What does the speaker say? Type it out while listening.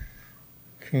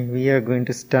Okay, we are going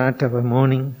to start our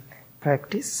morning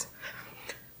practice.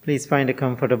 Please find a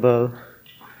comfortable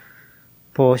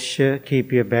posture.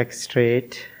 Keep your back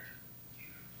straight.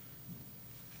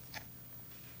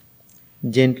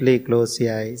 Gently close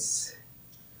your eyes.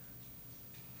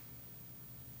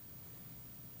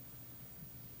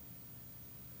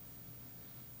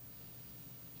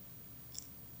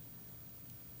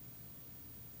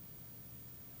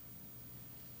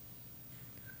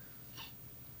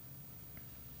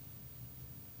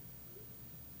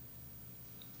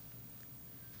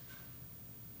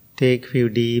 Take few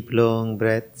deep, long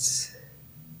breaths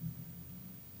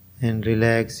and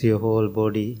relax your whole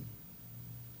body.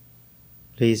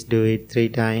 Please do it 3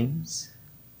 times.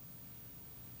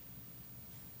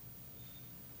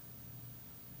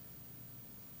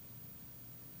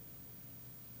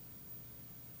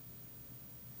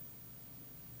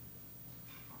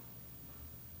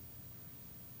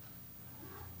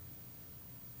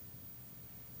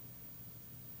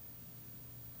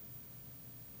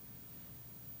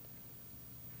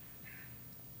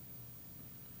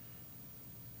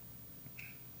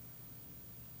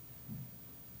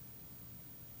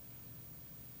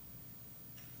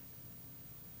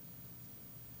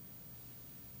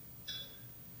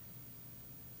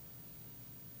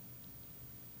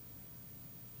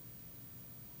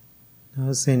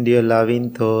 Now send your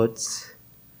loving thoughts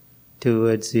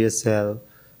towards yourself,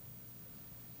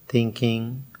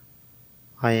 thinking,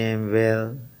 I am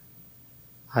well,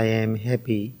 I am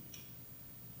happy,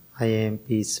 I am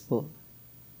peaceful.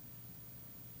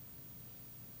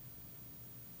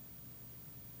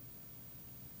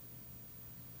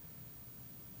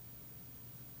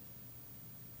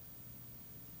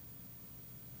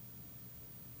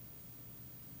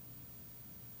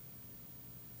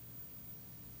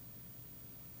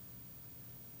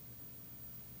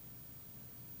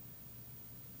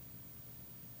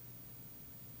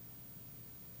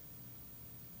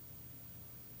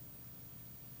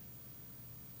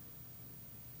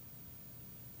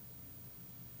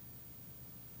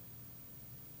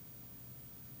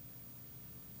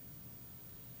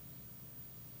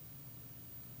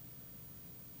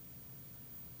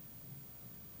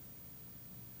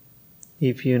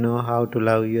 If you know how to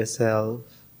love yourself,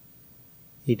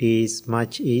 it is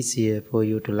much easier for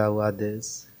you to love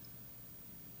others.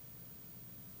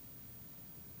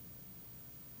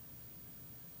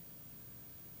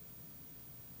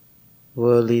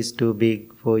 World is too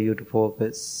big for you to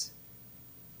focus,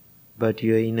 but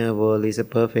your inner world is a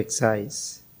perfect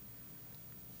size.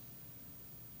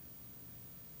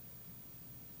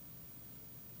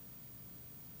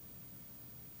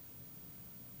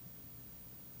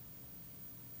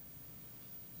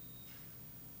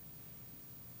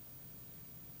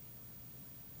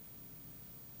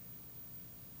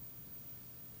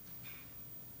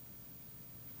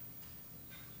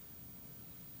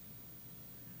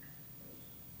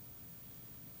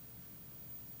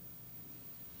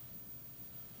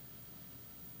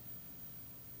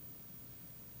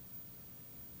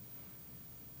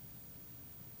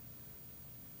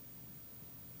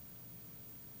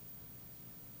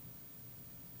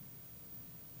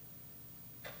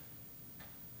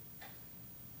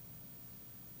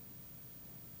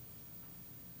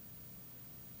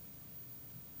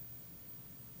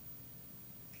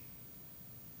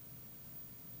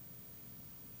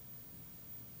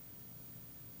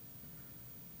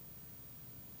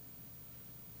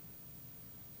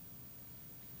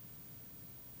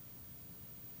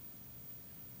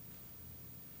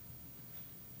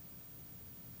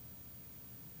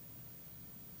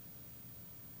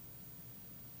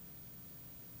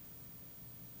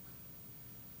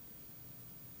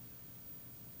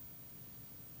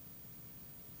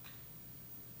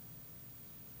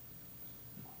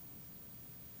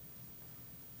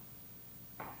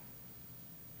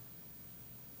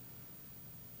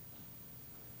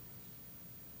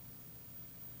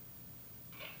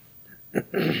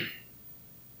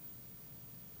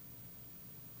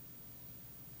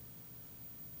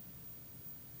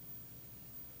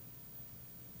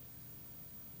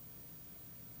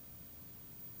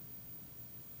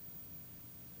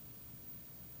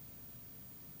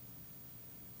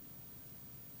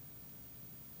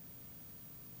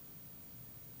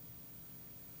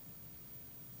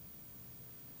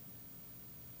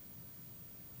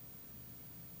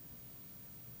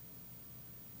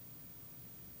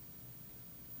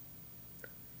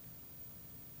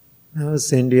 Now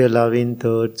send your loving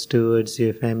thoughts towards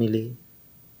your family.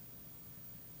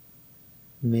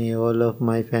 May all of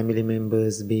my family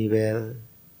members be well,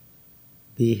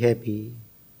 be happy,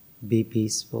 be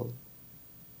peaceful.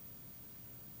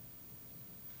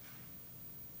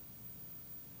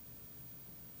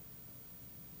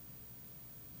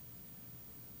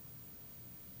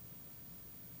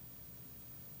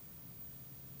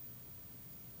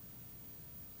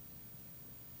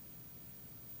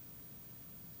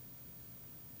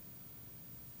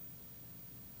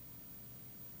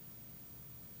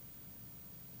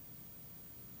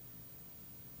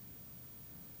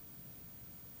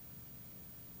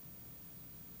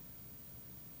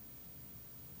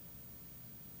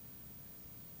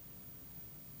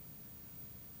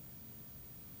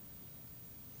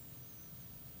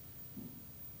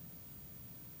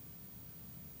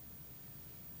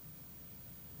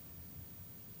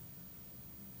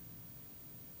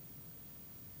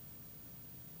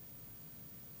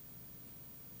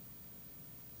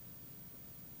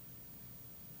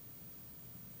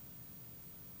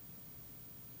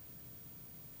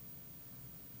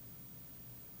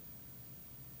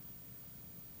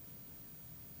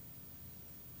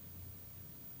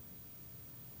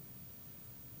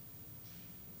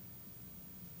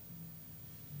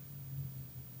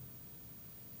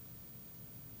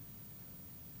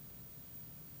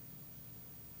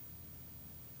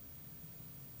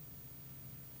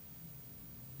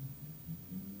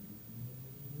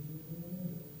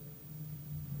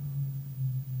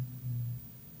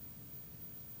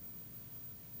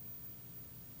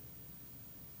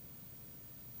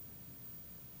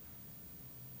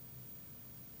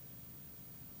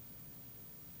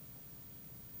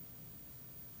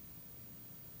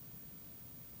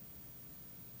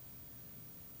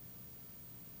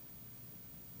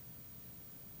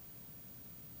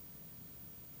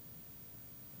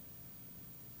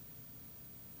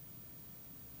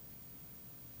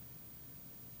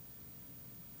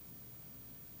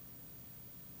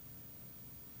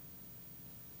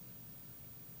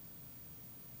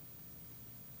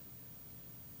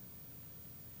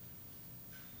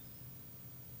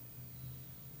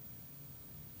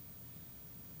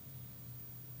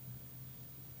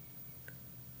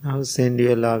 Now send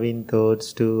your loving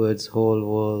thoughts towards whole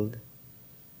world.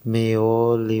 May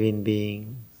all living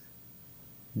beings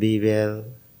be well,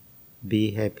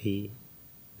 be happy,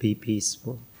 be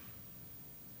peaceful.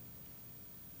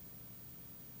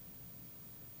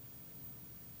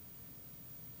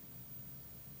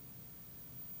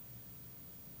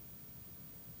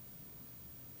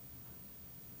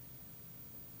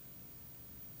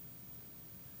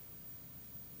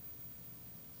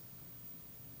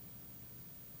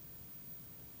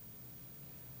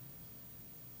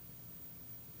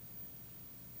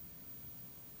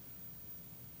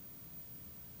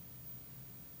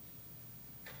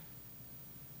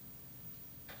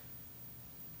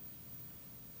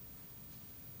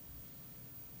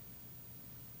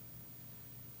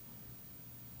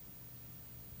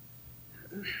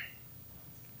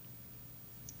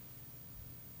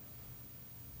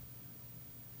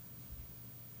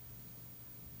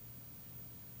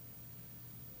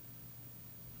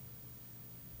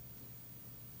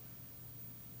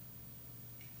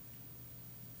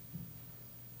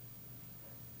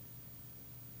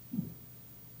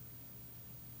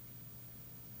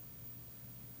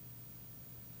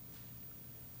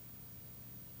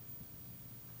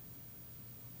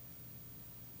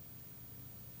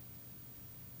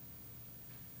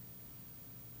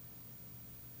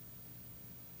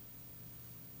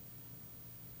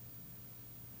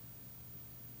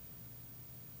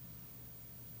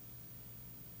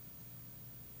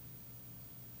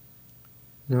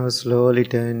 Now slowly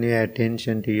turn your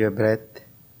attention to your breath.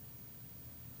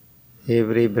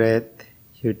 Every breath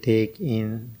you take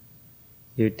in,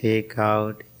 you take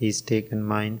out is taken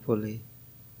mindfully.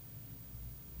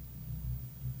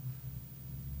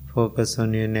 Focus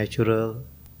on your natural,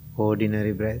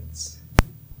 ordinary breaths.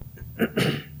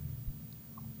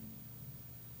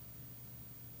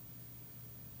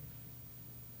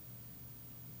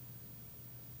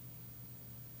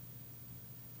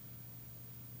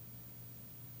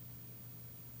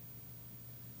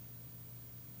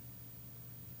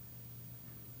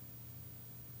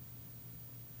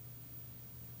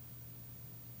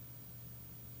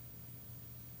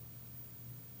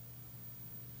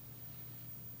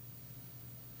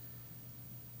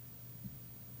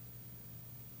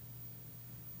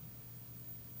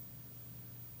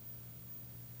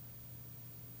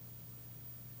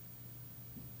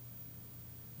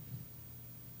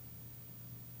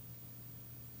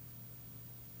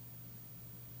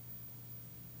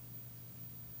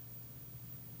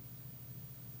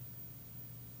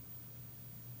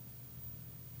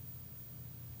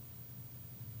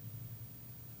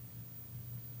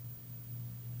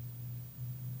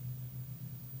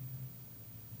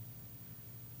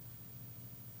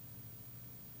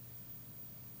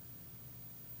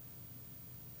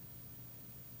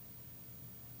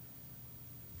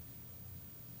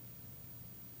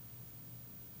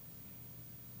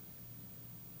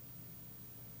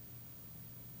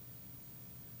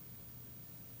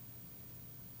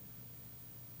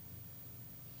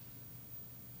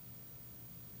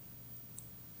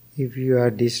 If you are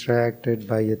distracted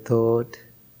by a thought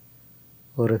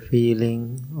or a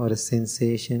feeling or a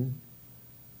sensation,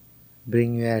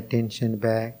 bring your attention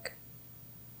back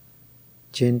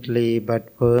gently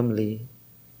but firmly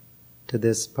to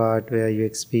the spot where you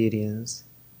experience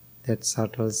that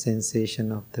subtle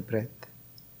sensation of the breath.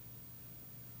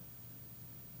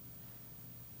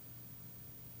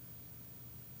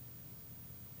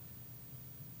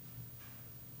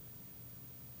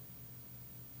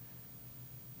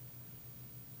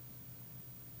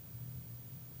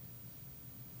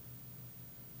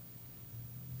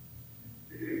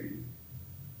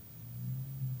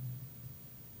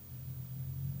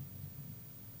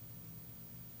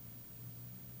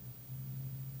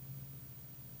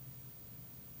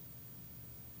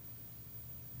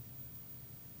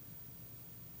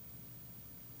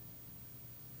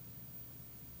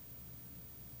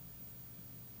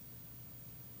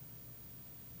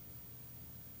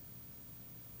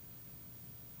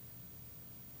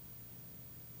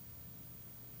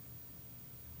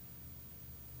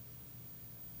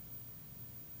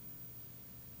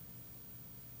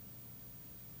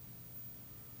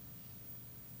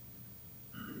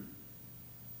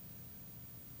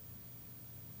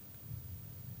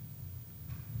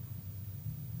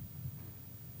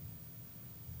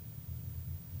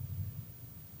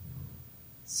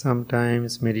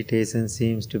 Sometimes meditation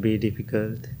seems to be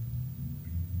difficult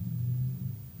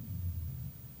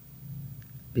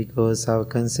because our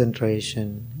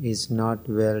concentration is not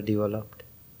well developed.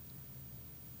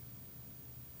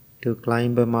 To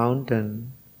climb a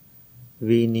mountain,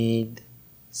 we need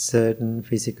certain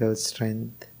physical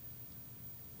strength.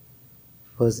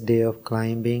 first day of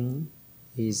climbing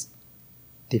is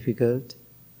difficult.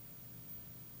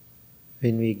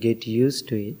 When we get used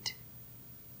to it,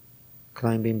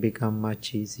 climbing becomes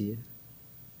much easier.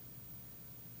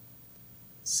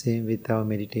 Same with our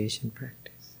meditation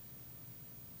practice.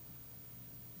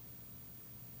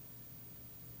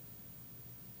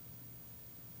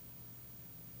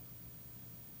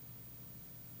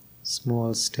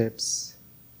 Small steps,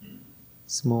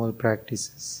 small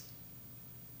practices.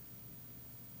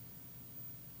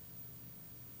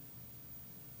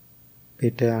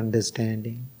 Better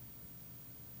understanding.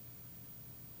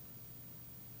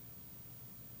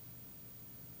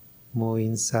 More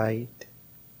insight.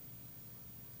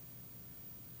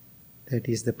 That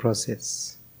is the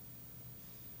process.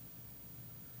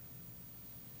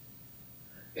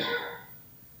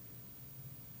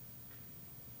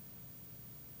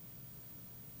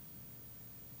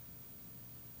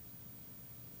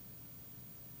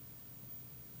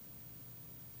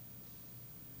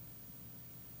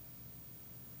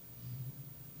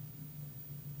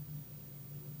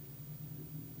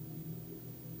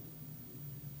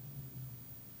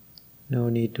 No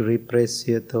need to repress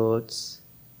your thoughts.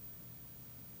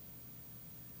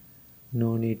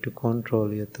 No need to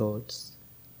control your thoughts.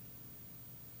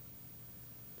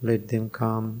 Let them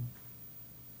come.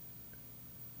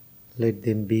 Let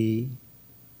them be,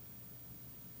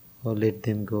 or let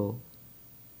them go.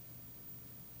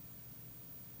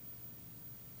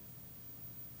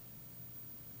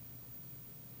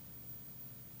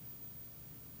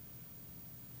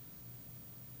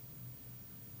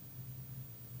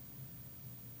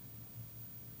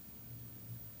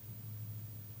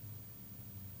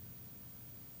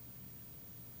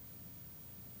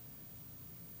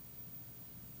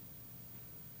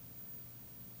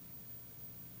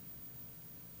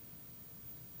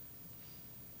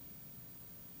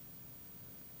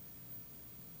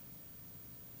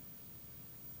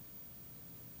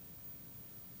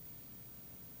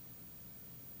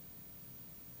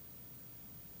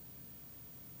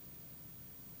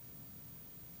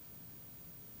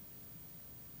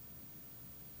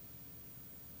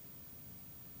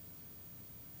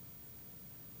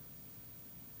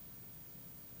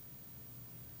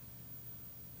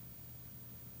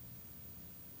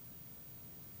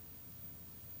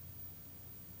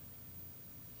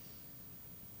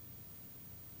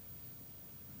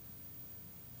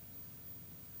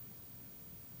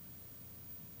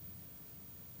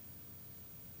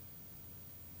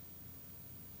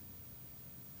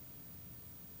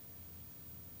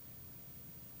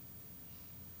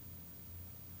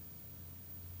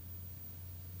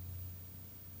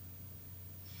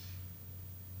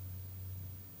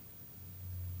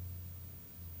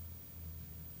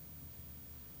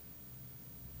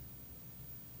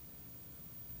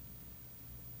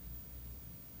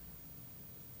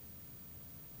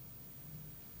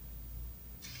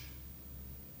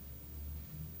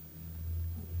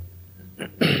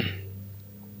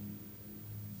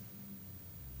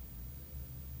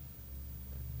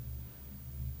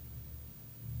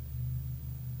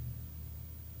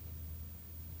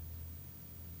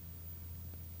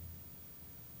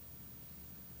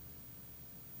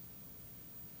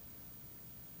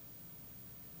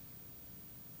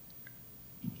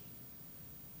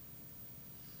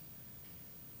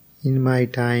 In my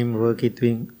time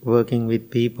working with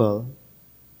people,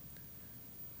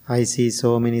 I see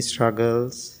so many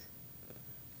struggles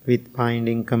with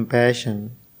finding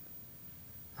compassion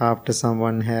after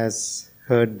someone has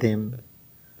hurt them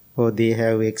or they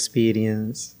have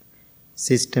experienced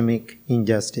systemic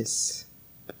injustice.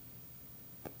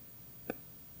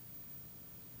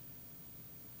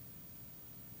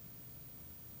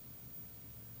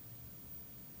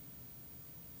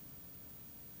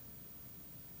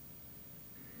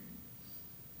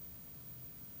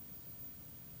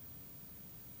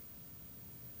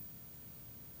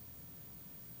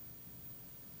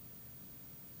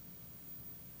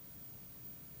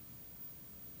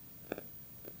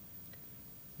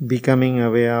 Becoming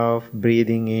aware of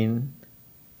breathing in,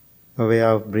 aware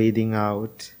of breathing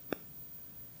out.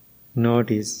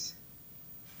 Notice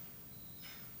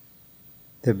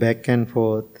the back and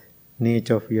forth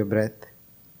nature of your breath.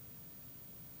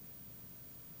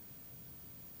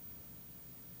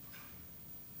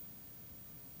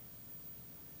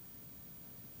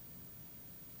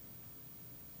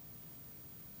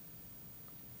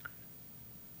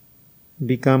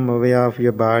 Become aware of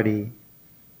your body.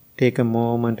 Take a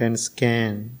moment and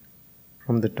scan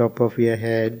from the top of your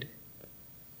head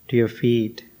to your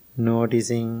feet,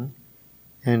 noticing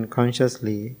and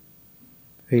consciously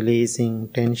releasing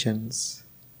tensions.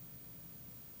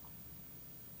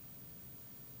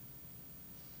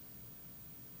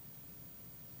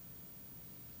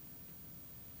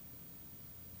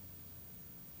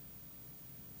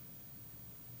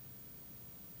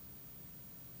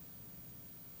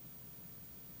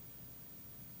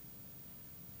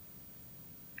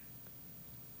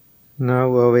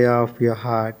 Now aware of your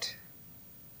heart,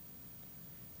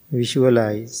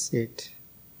 visualize it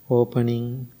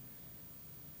opening,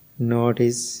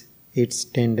 notice its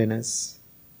tenderness.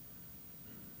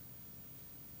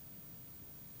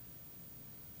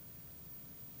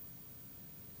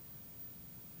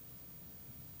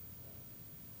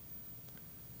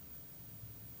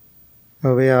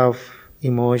 Aware of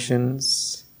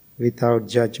emotions without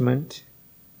judgment,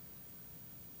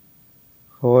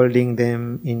 holding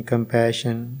them in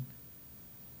compassion,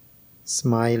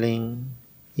 smiling,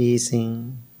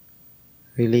 easing,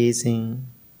 releasing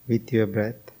with your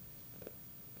breath.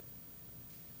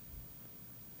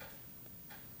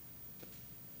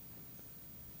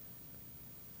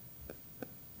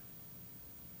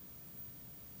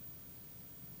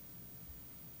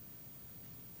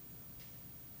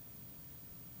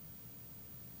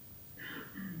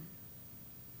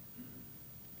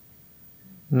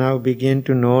 Now begin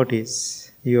to notice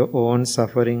your own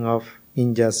suffering of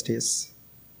injustice.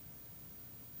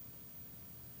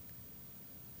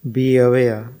 Be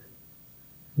aware,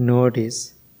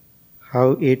 notice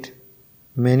how it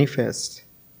manifests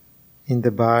in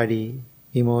the body,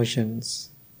 emotions.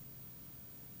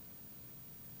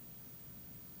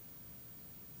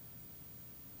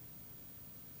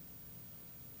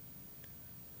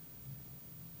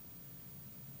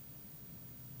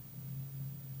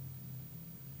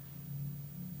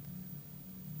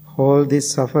 Hold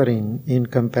this suffering in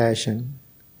compassion.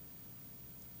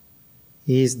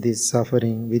 Ease this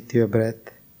suffering with your breath.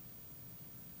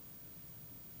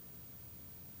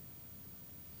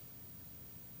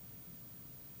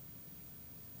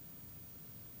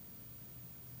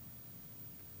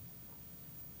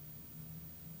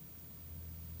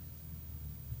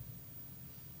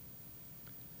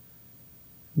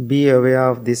 Be aware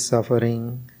of this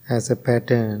suffering as a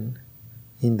pattern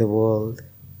in the world.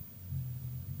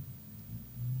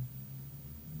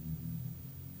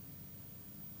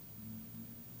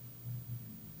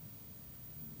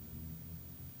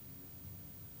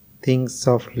 Think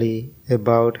softly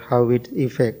about how it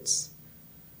affects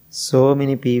so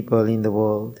many people in the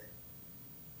world.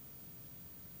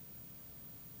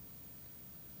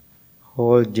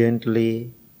 Hold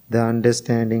gently the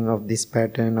understanding of this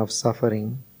pattern of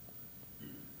suffering,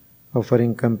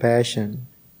 offering compassion,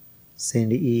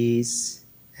 send ease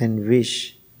and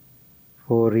wish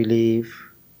for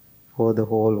relief for the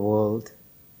whole world.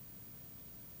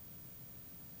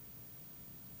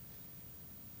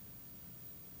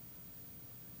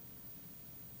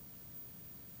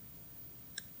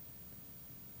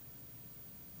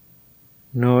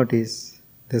 Notice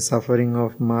the suffering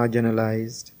of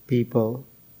marginalized people.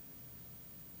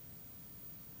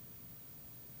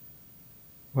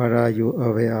 What are you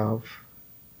aware of?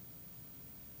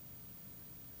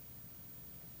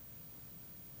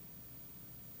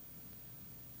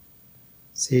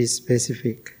 See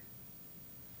specific.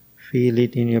 Feel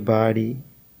it in your body,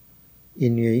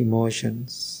 in your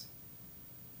emotions.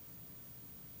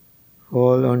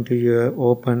 Hold on to your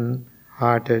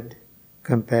open-hearted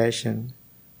compassion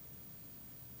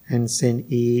and send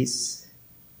ease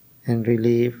and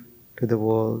relief to the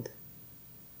world.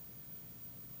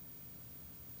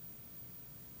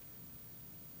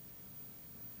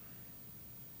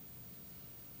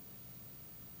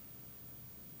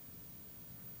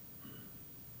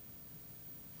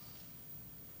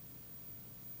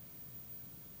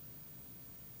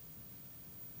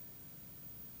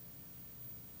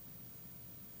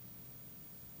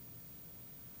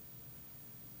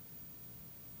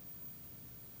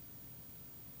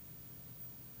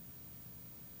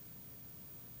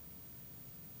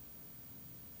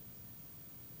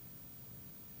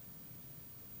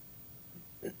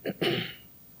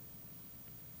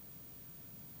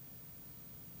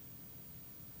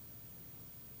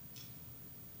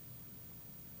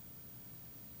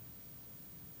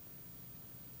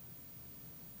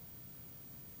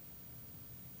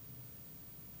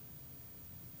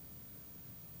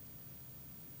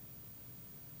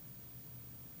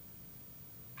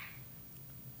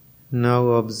 Now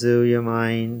observe your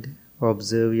mind,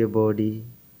 observe your body.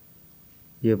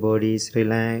 Your body is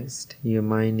relaxed, your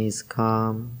mind is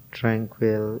calm,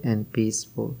 tranquil and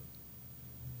peaceful.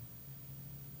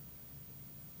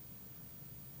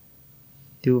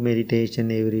 Do meditation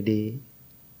every day,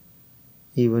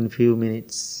 even few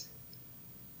minutes.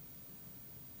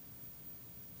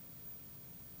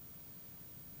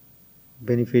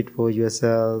 Benefit for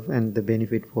yourself and the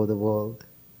benefit for the world.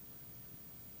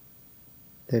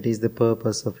 That is the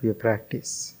purpose of your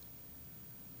practice.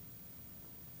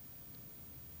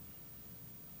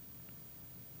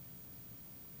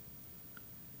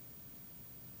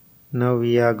 Now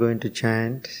we are going to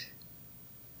chant.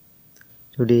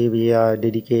 Today we are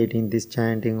dedicating this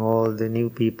chanting all the new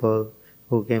people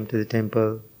who came to the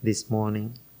temple this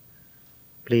morning.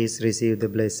 Please receive the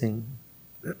blessing.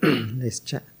 Let's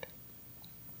chant.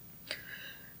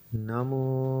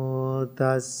 Namo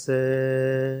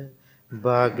tassa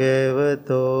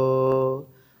bhagavato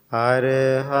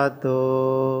arahato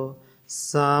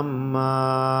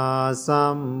samma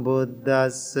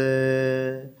sambuddhassa.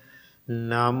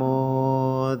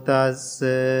 Namo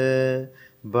tassa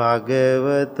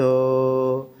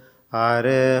bhagavato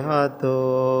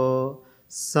arahato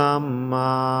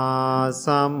samma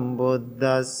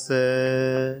sambuddhassa.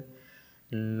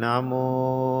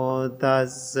 Namo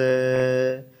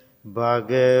tassa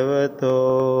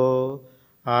bhagavato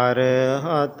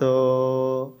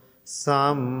arahato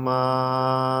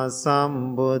samma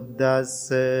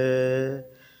sambuddhassa.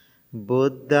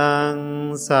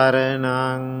 Buddhaṃ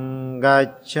saraṇaṃ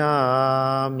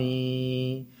gacchāmi,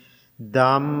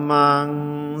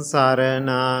 Dhammaṃ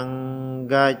saraṇaṃ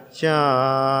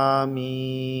gacchāmi,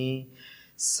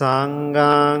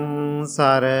 Saṅඝaṃ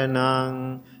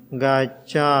saraṇaṃ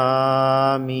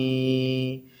gacchāmi,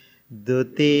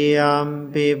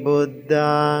 Dutiyampi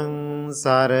buddhaṃ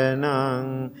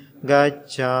saraṇaṃ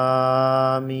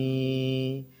gacchāmi,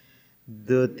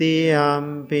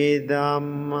 Dutiyampi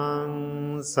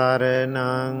dhammaṃ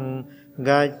saraṇaṃ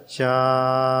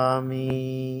gacchāmi,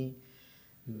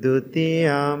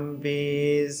 Dutiyampi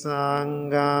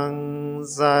saṅඝaṃ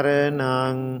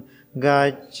saraṇaṃ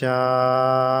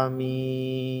gacchāmi,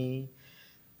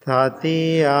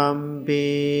 Tatiyampi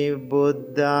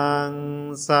buddhaṃ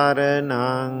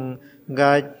saraṇaṃ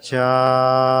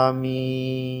gacchāmi,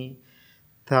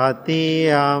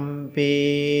 Tatiyampi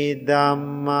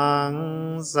dhammaṃ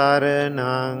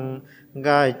saraṇaṃ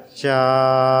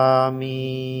gacchāmi,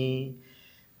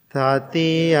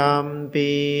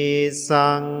 Tatiyampi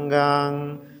saṅඝaṃ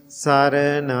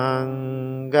saraṇaṃ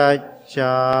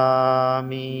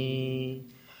gacchāmi.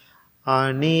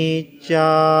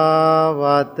 Anicca-vata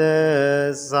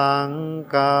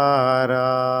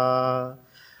saṅkhārā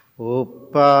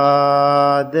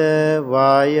Uppada-vaya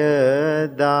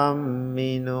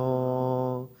dhammino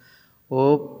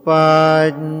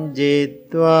Uppajjitva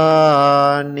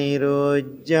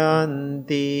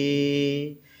nirujjanti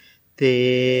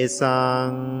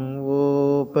Tesaṃ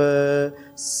upa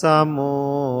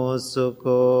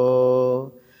samosukho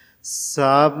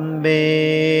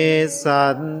Sabbe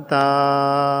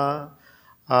santa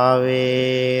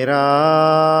avera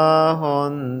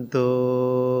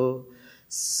hontu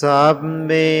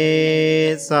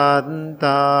Sabbe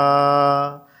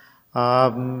santa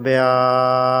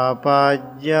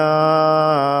abhyapajya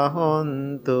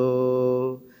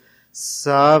hontu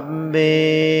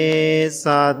Sabbe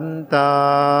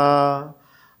santa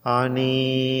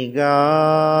aniga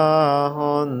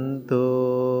hontu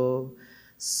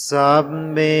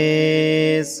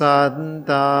Sabbe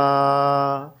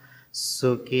santa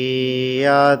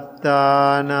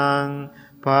sukhiyattanaṃ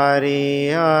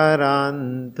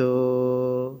pariharantu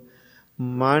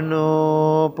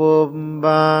mano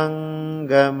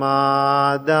pubbangama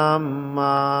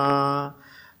dhamma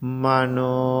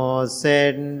mano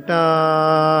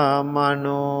senta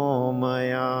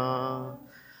manomaya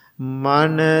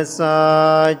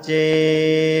Manasace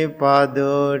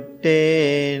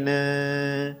paduttena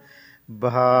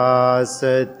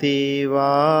bhasati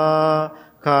va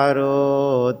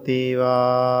karoti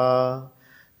va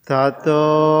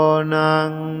tato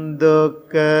nang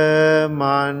dukkha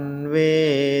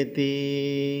manveti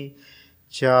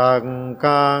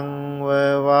cakkang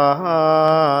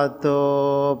vavahato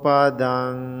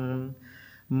padang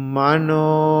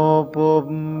Mano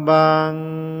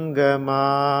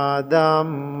pubbangama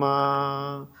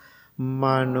dhamma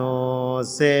mano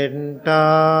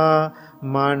senta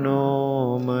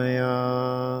manomaya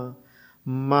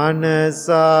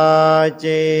manasace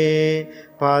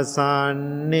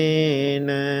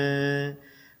pasannena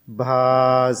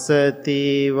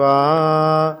bhasati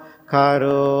va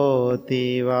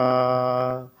karoti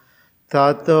va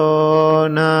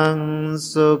tato nang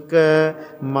sukha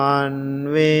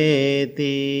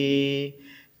manveti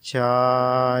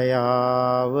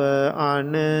chāyāva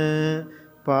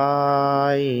anapāyini.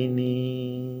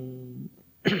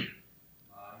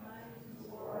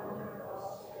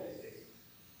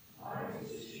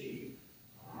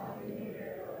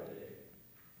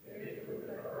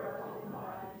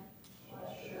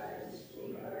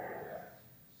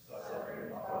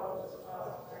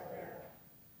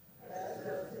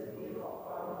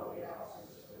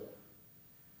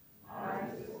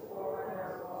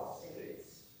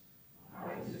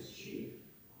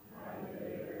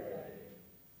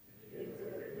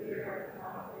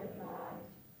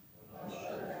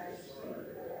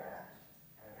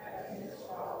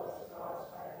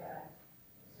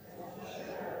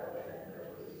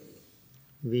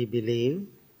 We believe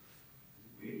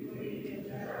in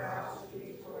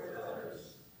generosity towards others.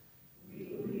 We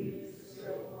believe the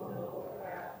spiritual noble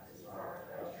path is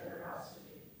marked by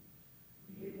generosity.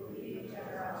 We believe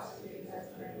generosity has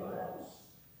many levels.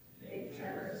 Think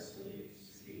generously,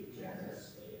 speak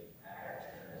generously,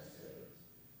 act generously.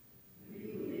 We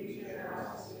believe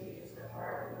generosity is the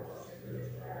heart of a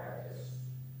spiritual practice,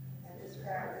 and this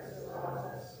practice allows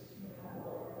us to become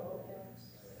more open,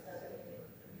 accepting,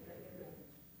 and forgiving.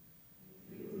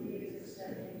 We believe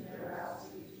extending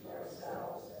generosity to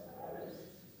ourselves and others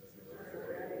is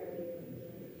directly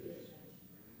communication,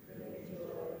 bringing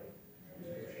joy, and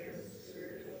nurturing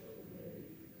spiritual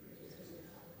community which is to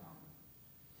come.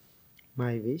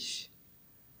 my wish.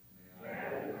 May I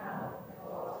become at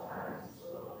all times,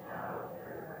 both now and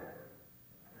forever,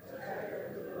 a protector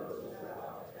for those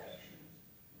without protection,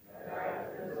 a guide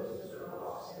for those who are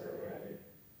lost or ready,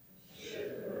 a ship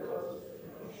for those with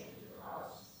an ocean to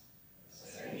cross, a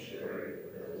sanctuary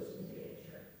for those in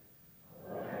danger,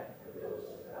 a lamp for those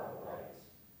without light,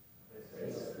 a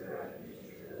place of refuge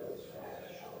for those who have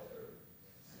shelter,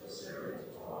 a servant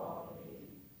to all in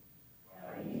need.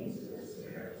 By means of this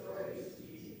meritorious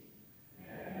deed, may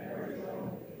I never join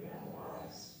with the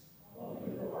unwise,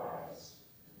 only the wise,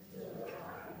 until the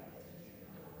time I enter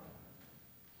the world.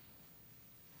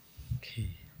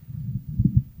 Okay.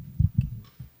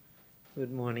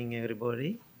 Good morning,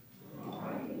 everybody.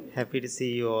 Happy to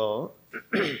see you all.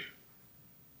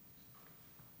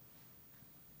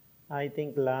 I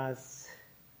think last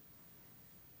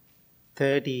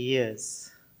 30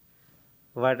 years,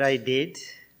 what I did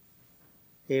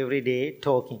every day,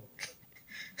 talking.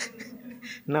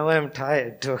 Now I'm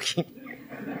tired talking.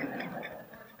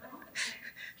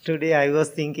 Today I was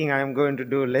thinking I'm going to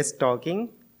do less talking.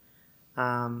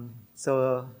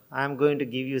 So I'm going to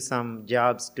give you some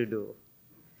jobs to do.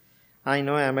 I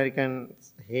know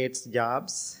Americans hates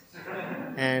jobs.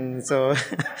 And so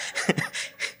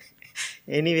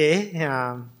anyway,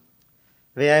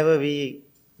 wherever we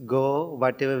go,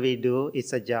 whatever we do,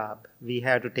 it's a job. We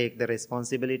have to take the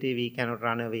responsibility. We cannot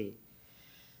run away.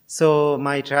 So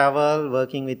my travel,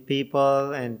 working with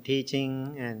people and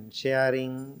teaching and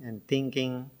sharing and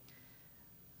thinking,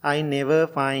 I never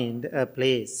find a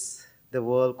place the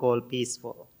world called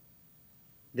peaceful.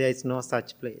 There is no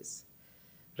such place.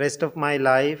 Rest of my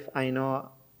life, I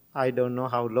don't know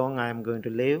how long I am going to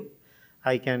live.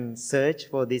 I can search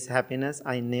for this happiness.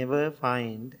 I never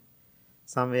find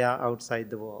somewhere outside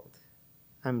the world.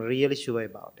 I'm really sure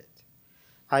about it.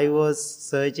 I was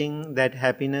searching that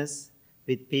happiness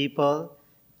with people,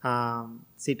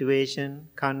 situation,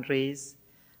 countries.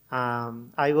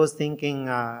 I was thinking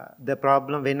the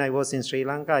problem, when I was in Sri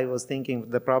Lanka, I was thinking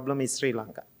the problem is Sri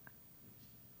Lanka.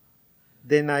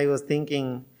 Then I was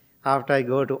thinking, after I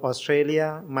go to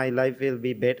Australia, my life will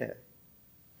be better.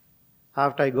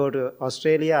 After I go to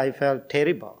Australia, I felt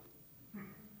terrible.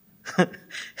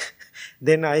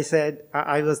 Then I said,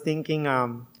 I was thinking,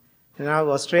 now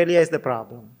Australia is the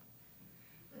problem.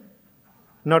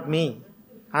 Not me.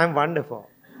 I'm wonderful.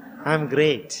 I'm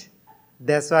great.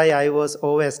 That's why I was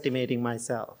overestimating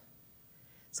myself.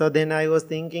 So then I was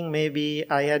thinking maybe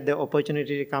I had the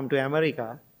opportunity to come to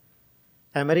America.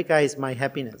 America is my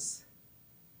happiness.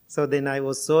 So then I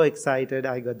was so excited.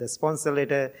 I got the sponsor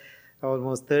letter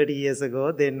almost 30 years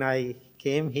ago. Then I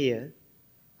came here.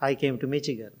 I came to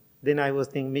Michigan. Then I was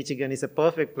thinking Michigan is a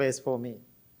perfect place for me.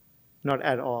 Not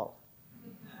at all.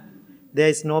 There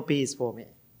is no peace for me.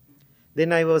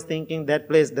 Then I was thinking that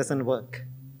place doesn't work.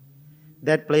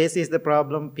 That place is the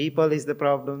problem, people is the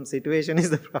problem, situation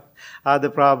is are the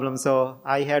problem. So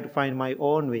I had to find my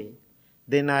own way.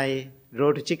 Then I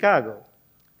drove to Chicago.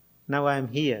 Now I am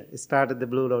here, started the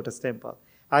Blue Lotus Temple.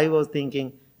 I was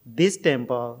thinking, this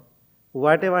temple,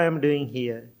 whatever I am doing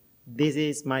here, this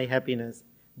is my happiness.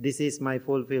 This is my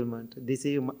fulfillment. This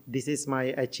is my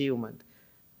achievement.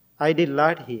 I did a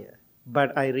lot here,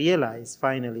 but I realized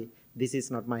finally, this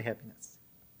is not my happiness.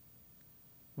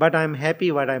 But I'm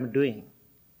happy what I'm doing.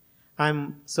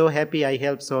 I'm so happy I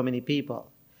help so many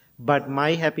people. But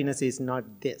my happiness is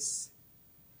not this.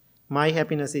 My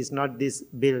happiness is not this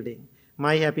building.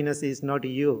 My happiness is not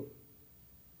you.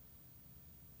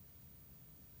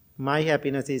 My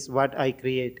happiness is what I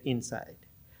create inside,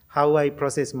 how I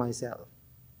process myself.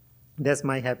 That's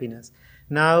my happiness.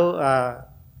 Now,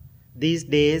 these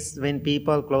days, when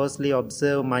people closely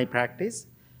observe my practice,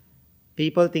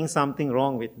 people think something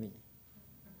wrong with me.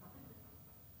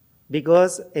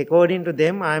 Because according to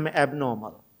them, I'm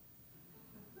abnormal.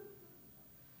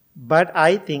 But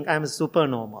I think I'm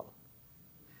supernormal.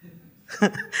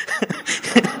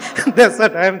 That's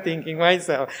what I'm thinking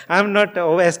myself. I'm not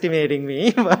overestimating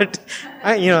me, but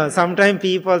sometimes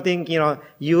people think,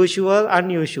 usual,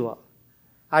 unusual.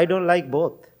 I don't like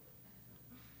both.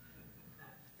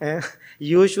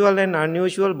 Usual and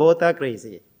unusual, both are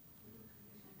crazy.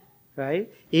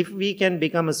 Right? If we can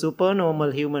become a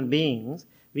supernormal human beings,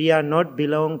 we are not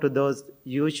belong to those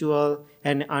usual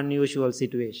and unusual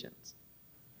situations.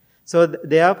 So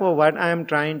therefore, what I am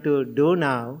trying to do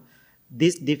now,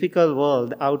 this difficult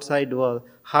world, outside world,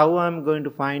 how I'm going to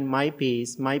find my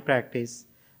peace, my practice,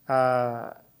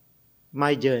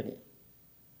 my journey.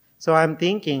 So I'm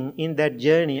thinking in that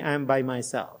journey, I'm by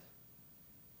myself.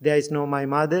 There is no my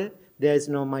mother, there is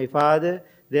no my father,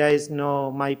 there is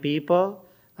no my people,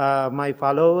 my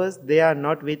followers. They are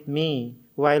not with me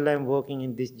while I'm walking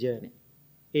in this journey.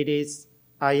 It is,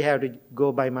 I have to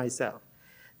go by myself.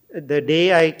 The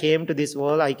day I came to this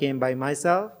world, I came by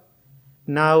myself.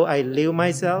 Now I live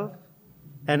myself.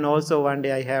 And also one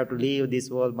day I have to leave this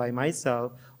world by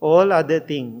myself. All other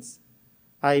things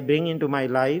I bring into my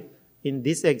life in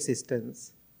this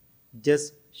existence,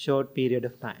 just short period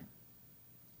of time.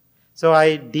 So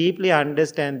I deeply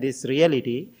understand this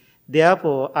reality.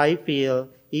 Therefore, I feel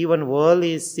even world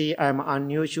is, see, I'm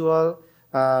unusual,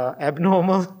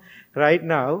 abnormal right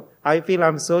now. I feel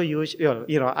I'm so usual.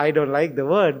 I don't like the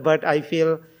word, but I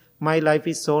feel my life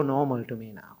is so normal to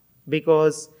me now.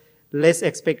 Because less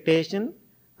expectation,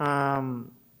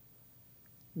 doesn't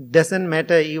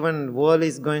matter even world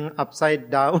is going upside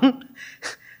down.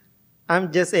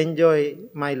 I'm just enjoy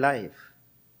my life.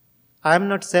 I'm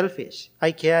not selfish.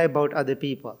 I care about other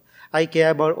people. I care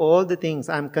about all the things.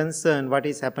 I'm concerned what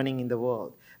is happening in the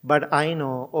world. But I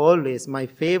know always my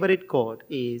favorite quote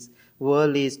is,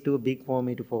 world is too big for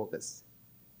me to focus.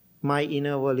 My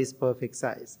inner world is perfect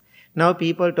size. Now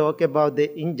people talk about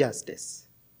the injustice.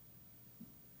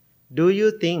 Do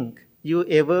you think you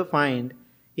ever find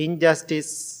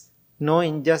injustice, no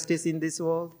injustice in this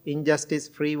world,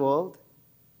 injustice-free world?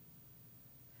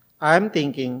 I'm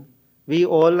thinking we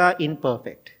all are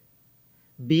imperfect.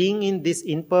 Being in this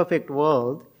imperfect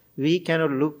world, we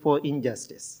cannot look for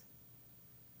injustice.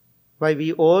 Why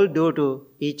we all do to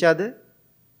each other.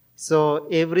 So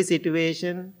every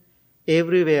situation,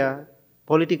 everywhere,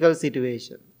 political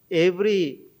situation,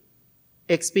 every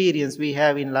experience we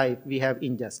have in life, we have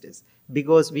injustice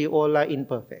because we all are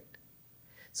imperfect.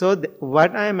 So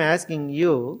what I am asking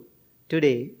you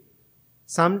today,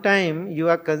 sometime you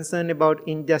are concerned about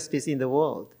injustice in the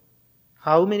world.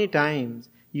 How many times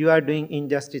you are doing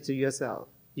injustice to yourself,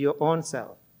 your own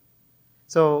self?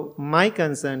 So my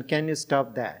concern, can you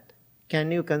stop that? Can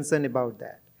you concern about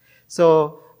that?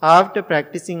 So after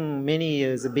practicing many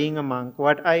years being a monk,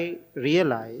 what I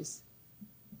realize,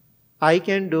 I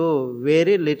can do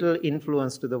very little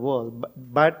influence to the world,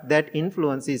 but that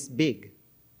influence is big,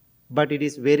 but it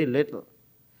is very little.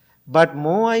 But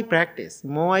more I practice,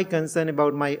 more I concern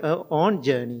about my own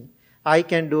journey, I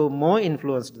can do more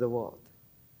influence to the world.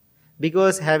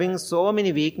 Because having so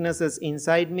many weaknesses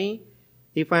inside me,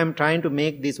 if I am trying to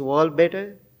make this world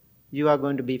better, you are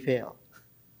going to be fail.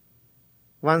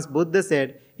 Once Buddha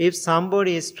said, if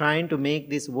somebody is trying to make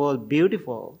this world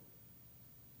beautiful,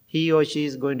 he or she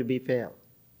is going to be fail.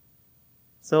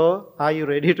 So, are you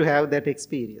ready to have that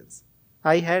experience?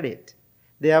 I had it.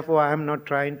 Therefore, I am not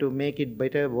trying to make it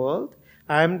better world.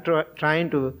 I am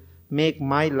trying to make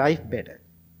my life better.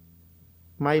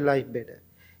 My life better.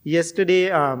 Yesterday,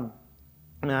 one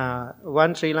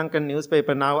Sri Lankan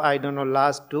newspaper, now I don't know,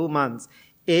 last 2 months,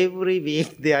 every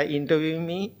week they are interviewing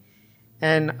me.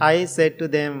 And I said to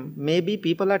them, maybe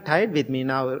people are tired with me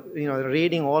now,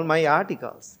 reading all my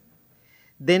articles.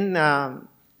 Then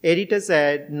editor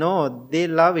said, no, they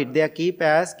love it. They keep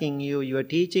asking you, your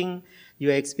teaching,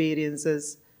 your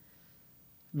experiences.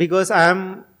 Because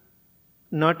I'm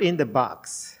not in the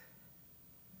box.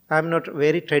 I'm not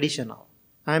very traditional.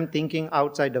 I'm thinking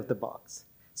outside of the box.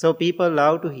 So people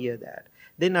love to hear that.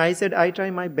 Then I said, I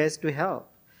try my best to help.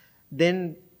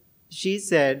 Then she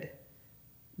said,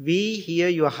 we hear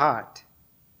your heart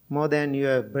more than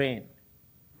your brain.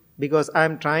 Because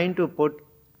I'm trying to put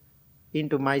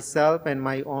into myself and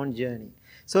my own journey.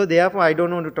 So therefore, I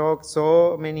don't want to talk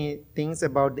so many things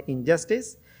about the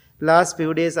injustice. Last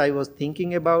few days, I was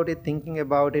thinking about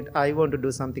it. I want to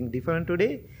do something different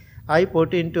today. I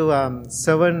put into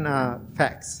 7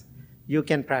 facts you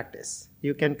can practice.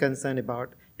 You can concern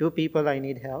about. 2 people I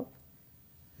need help.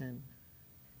 And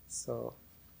so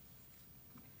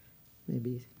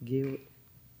maybe give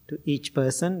to each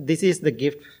person. This is the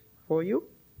gift for you.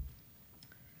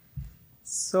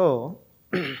 So,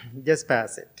 just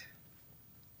pass it.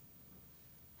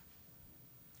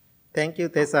 Thank you,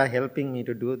 Tessa, helping me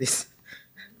to do this.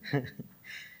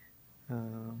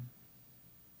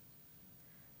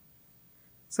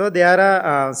 So there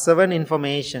are 7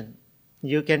 information.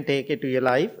 You can take it to your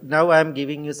life. Now I am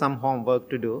giving you some homework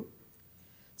to do.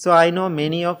 So I know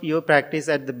many of you practice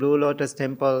at the Blue Lotus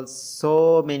Temple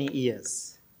so many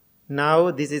years.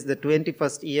 Now this is the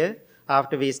 21st year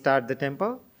after we start the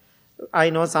temple. I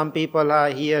know some people are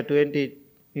here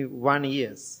 21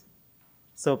 years.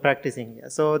 So practicing here.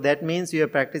 So that means your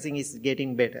practicing is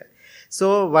getting better.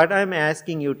 So what I'm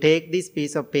asking you, take this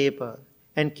piece of paper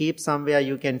and keep somewhere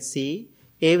you can see.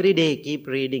 Every day keep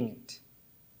reading it.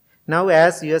 Now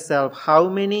ask yourself, how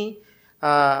many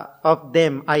of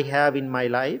them I have in my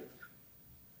life?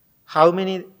 How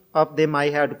many of them I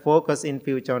have to focus in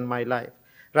future on my life?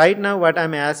 Right now what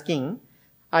I'm asking,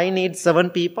 I need 7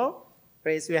 people.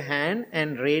 Raise your hand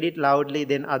and read it loudly,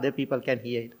 then other people can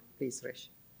hear it. Please, Resh.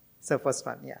 So first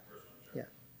one, yeah. Yeah.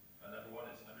 Number 1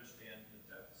 is understand the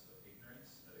depths of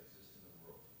ignorance that exist in the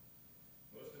world.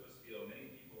 Most of us feel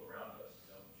many people around us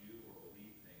don't do or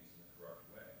believe things in the correct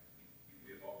way.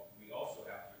 We also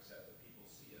have to accept that people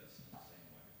see us in the same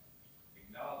way.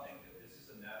 Acknowledging that this is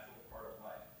a natural part of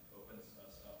life opens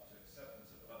us up to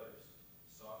acceptance of others,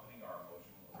 softening our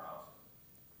emotional arousal.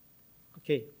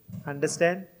 Okay,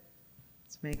 understand?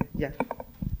 Let's make it, yeah.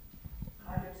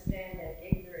 Understand that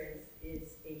ignorance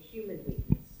is a human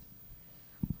weakness.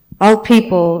 All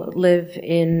people live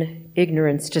in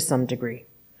ignorance to some degree.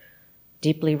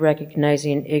 Deeply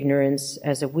recognizing ignorance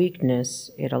as a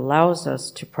weakness, it allows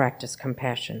us to practice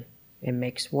compassion. It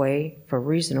makes way for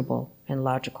reasonable and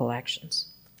logical actions.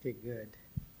 Okay, good.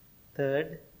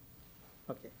 Third,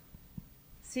 okay.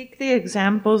 Seek the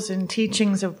examples and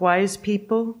teachings of wise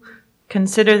people,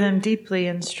 consider them deeply,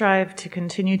 and strive to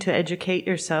continue to educate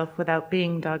yourself without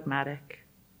being dogmatic.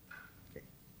 Okay.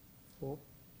 Fourth.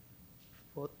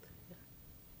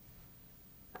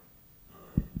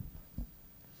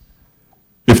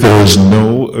 If there is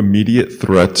no immediate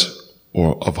threat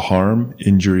of harm,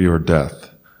 injury, or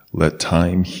death, let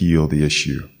time heal the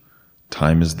issue.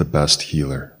 Time is the best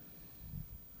healer.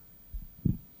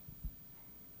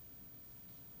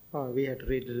 Oh, we had to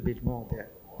read a little bit more there.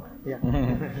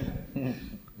 Yeah.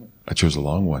 I chose a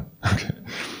long one. Okay.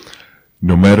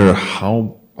 No matter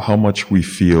how much we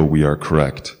feel we are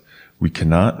correct, we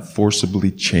cannot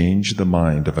forcibly change the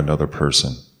mind of another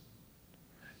person.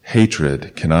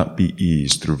 Hatred cannot be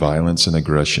eased through violence and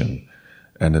aggression,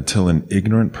 and until an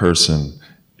ignorant person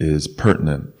is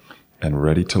pertinent and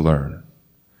ready to learn,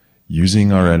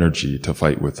 using our energy to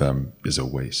fight with them is a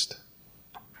waste.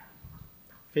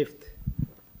 Fifth.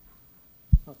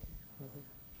 The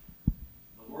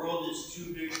world is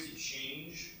too big to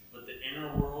change, but the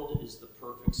inner world is the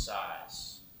perfect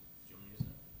size. Do you want to use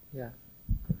that?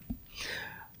 Yeah.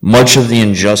 Much of the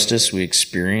injustice we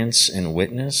experience and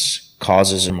witness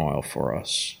causes turmoil for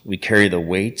us. We carry the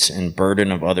weight and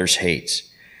burden of others' hate.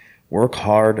 Work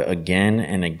hard again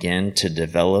and again to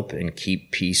develop and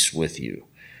keep peace with you.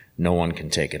 No one can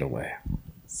take it away.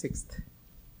 Sixth.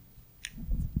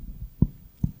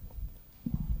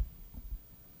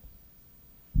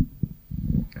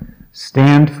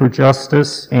 Stand for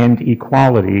justice and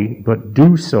equality, but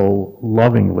do so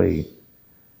lovingly.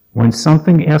 When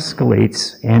something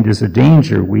escalates and is a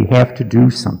danger, we have to do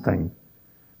something.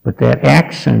 But that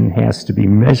action has to be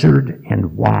measured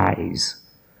and wise.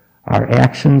 Our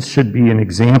actions should be an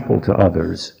example to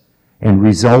others and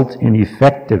result in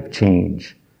effective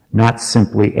change, not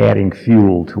simply adding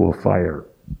fuel to a fire.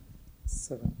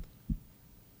 Seventh.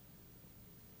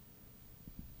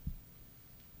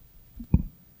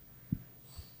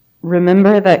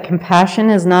 Remember that compassion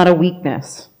is not a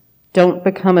weakness. Don't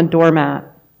become a doormat.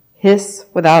 Hiss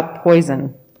without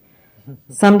poison.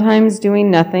 Sometimes doing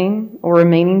nothing or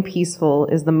remaining peaceful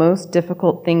is the most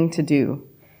difficult thing to do.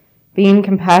 Being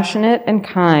compassionate and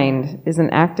kind is an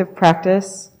active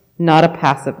practice, not a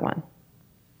passive one.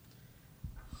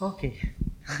 Okay.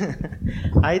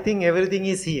 I think everything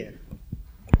is here.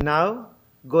 Now,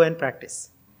 go and practice.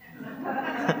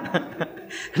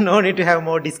 No need to have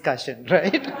more discussion,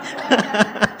 right?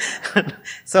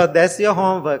 So that's your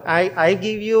homework. I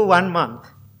give you 1 month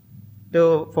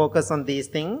to focus on these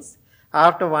things.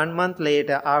 After 1 month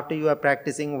later, after you are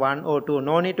practicing 1 or 2,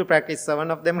 no need to practice 7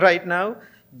 of them right now.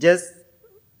 Just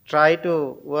try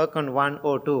to work on 1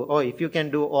 or 2. Or if you can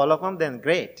do all of them, then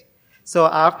great. So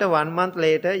after 1 month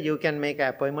later, you can make an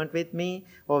appointment with me,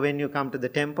 or when you come to the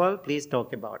temple, please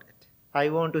talk about it. I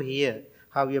want to hear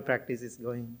how your practice is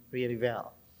going really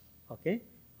well. Okay?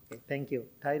 Okay, thank you.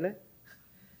 Tyler?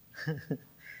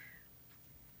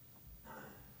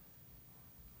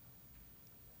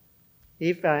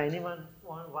 If anyone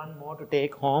want one more to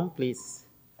take home, please.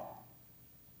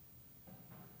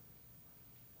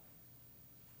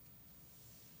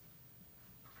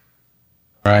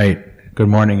 All right. Good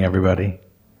morning, everybody.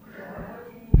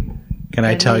 Can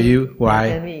I tell you why?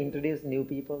 Can we introduce new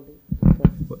people?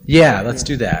 Yeah, let's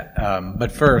do that.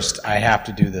 But first, I have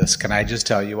to do this. Can I just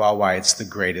tell you all why it's the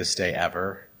greatest day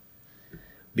ever?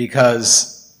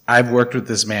 Because I've worked with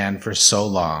this man for so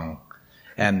long,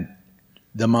 and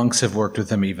the monks have worked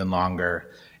with him even longer.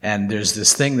 And there's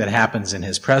this thing that happens in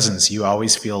his presence. You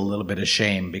always feel a little bit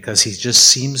ashamed because he just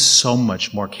seems so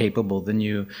much more capable than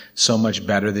you, so much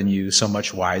better than you, so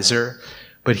much wiser.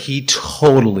 But he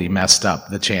totally messed up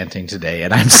the chanting today,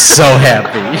 and I'm so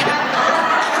happy.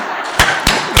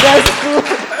 That's true.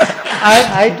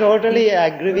 I totally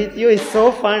agree with you. It's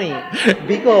so funny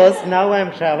because now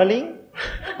I'm traveling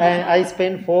and I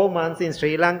spent 4 months in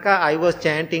Sri Lanka. I was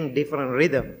chanting different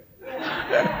rhythm.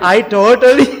 I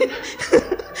totally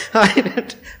I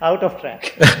went out of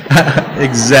track.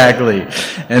 Exactly.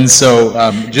 And so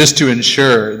just to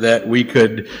ensure that we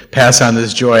could pass on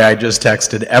this joy, I just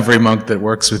texted every monk that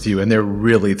works with you, and they're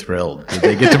really thrilled that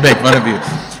they get to make fun of you.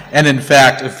 And in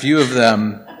fact, a few of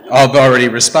them have already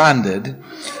responded.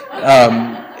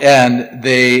 And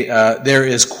there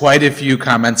is quite a few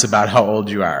comments about how old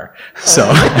you are. So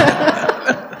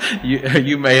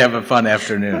you may have a fun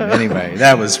afternoon. Anyway,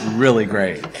 that was really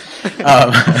great.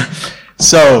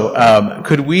 So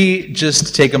could we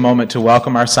just take a moment to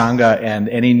welcome our Sangha and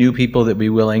any new people that be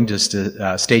willing just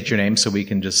to state your name so we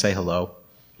can just say hello?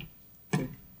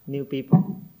 New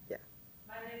people? Yeah.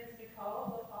 My name is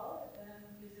Nicole Lopal, and I'm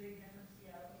visiting here from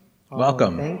Seattle.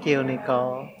 Welcome. Thank you,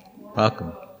 Nicole.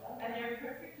 Welcome. And you're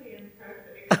perfectly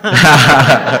imperfect.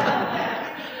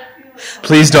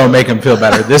 Please don't make him feel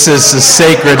better. This is a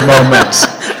sacred moment.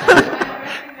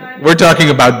 We're talking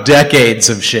about decades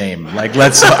of shame. Like,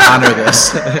 let's honor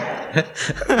this.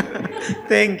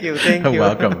 Thank you.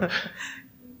 Welcome.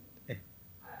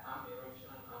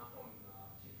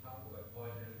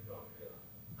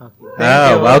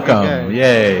 Okay. Welcome. Okay.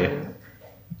 Yay. Hi,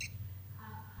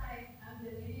 I'm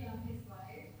Lily. I'm his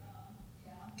wife. I'm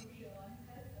from Sri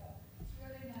Lanka. It's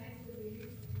really nice to be here.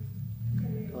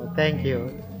 Thank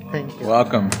you.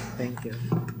 Welcome. Thank you.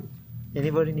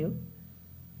 Anybody new?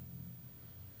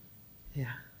 Yeah.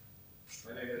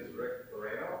 My name is Rick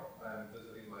Moreno. I'm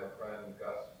visiting my friend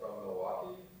Gus from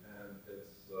Milwaukee, and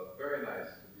it's very nice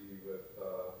to be with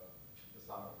the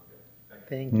Sangha here.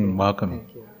 Thank you. Welcome.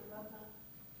 Thank you.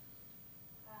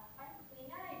 I'm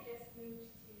Kleena. I just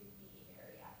moved to the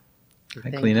area.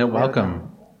 Hi, Thank Kleena. you. Welcome.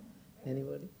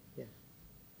 Anybody? Yeah.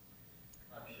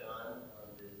 I'm Sean.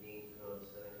 I'm visiting from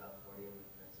Southern California with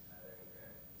friends Tyler and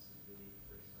Grant. This is really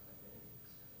the first time I've been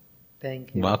here.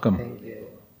 Thank you. Welcome. Thank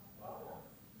you.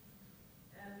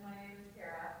 And my name is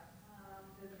Tara. I'm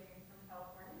visiting from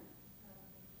California.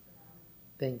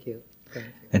 Thank you.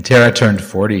 And Tara turned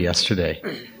 40 yesterday.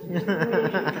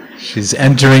 She's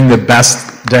entering the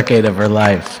best decade of her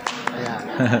life.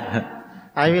 Yeah.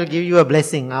 I will give you a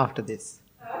blessing after this.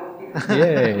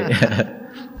 Yay.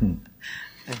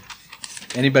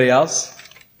 Anybody else?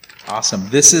 Awesome.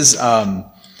 This is,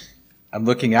 I'm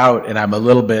looking out and I'm a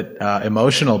little bit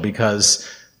emotional because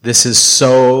this is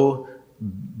so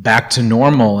back to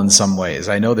normal in some ways.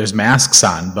 I know there's masks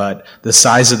on, but the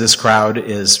size of this crowd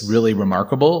is really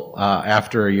remarkable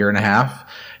after a year and a half.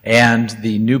 And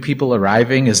the new people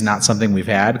arriving is not something we've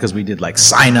had because we did like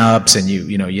sign-ups and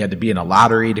you had to be in a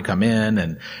lottery to come in.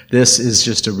 And this is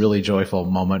just a really joyful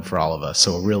moment for all of us.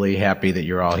 So we're really happy that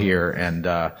you're all here, and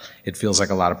it feels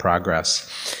like a lot of progress.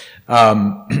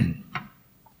 I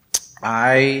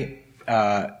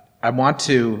want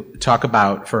to talk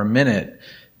about for a minute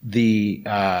the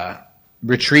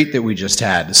retreat that we just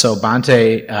had. So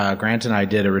Bhante, Grant and I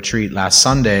did a retreat last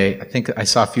Sunday. I think I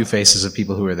saw a few faces of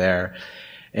people who were there.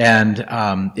 And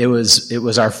it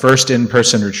was our first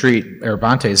in-person retreat, or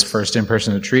Bhante's first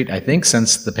in-person retreat, I think,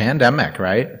 since the pandemic,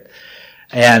 right?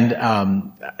 And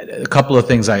a couple of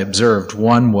things I observed.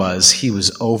 One was he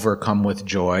was overcome with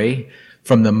joy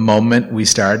from the moment we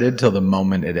started till the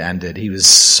moment it ended. He was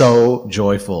so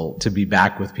joyful to be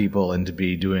back with people and to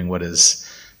be doing what his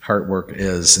heart work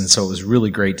is. And so it was really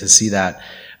great to see that.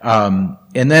 And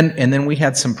then we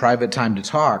had some private time to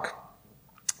talk.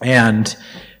 And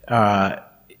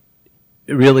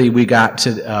really we got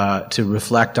to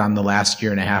reflect on the last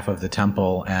year and a half of the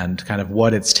temple and kind of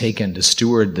what it's taken to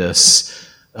steward this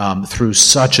through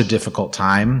such a difficult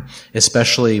time,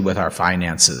 especially with our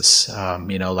finances.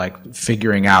 Like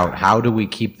figuring out how do we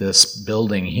keep this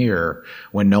building here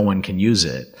when no one can use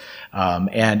it.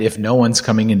 And if no one's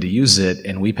coming in to use it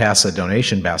and we pass a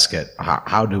donation basket,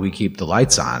 how do we keep the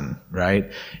lights on,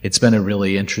 right? It's been a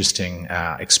really interesting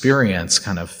experience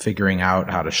kind of figuring out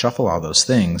how to shuffle all those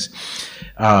things.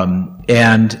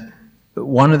 And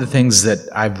one of the things that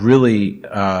I've really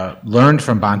learned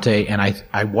from Bhante, and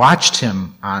I watched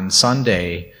him on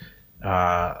Sunday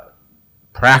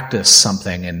practice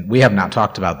something, and we have not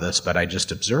talked about this, but I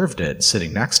just observed it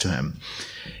sitting next to him,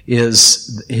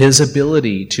 is his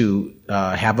ability to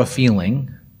have a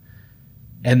feeling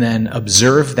and then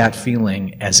observe that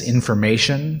feeling as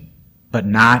information, but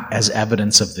not as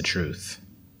evidence of the truth.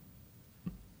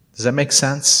 Does that make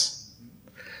sense?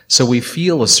 So we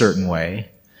feel a certain way,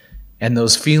 and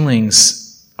those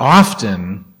feelings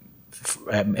often,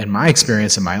 in my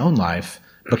experience in my own life,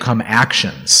 become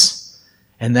actions.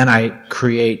 And then I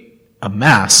create a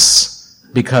mess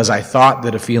because I thought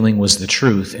that a feeling was the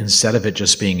truth instead of it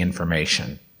just being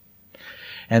information.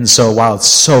 And so while it's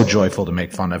so joyful to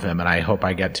make fun of him, and I hope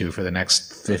I get to for the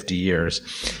next 50 years,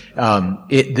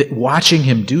 watching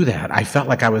him do that, I felt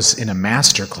like I was in a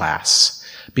master class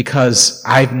because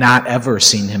I've not ever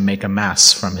seen him make a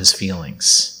mess from his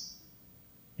feelings.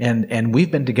 And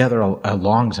we've been together a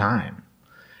long time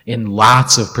in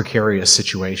lots of precarious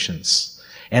situations.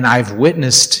 And I've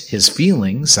witnessed his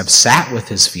feelings, I've sat with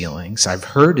his feelings, I've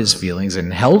heard his feelings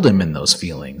and held him in those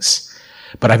feelings,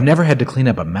 but I've never had to clean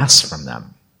up a mess from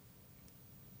them.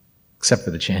 Except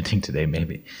for the chanting today,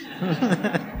 maybe.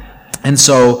 And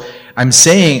so I'm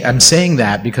saying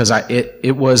that because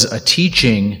it was a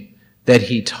teaching that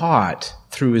he taught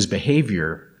through his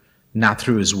behavior, not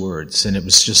through his words. And it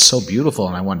was just so beautiful,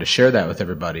 and I wanted to share that with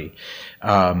everybody.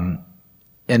 And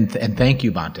thank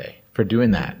you, Bhante, for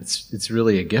doing that. It's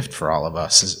really a gift for all of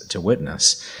us to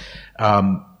witness.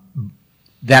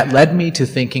 That led me to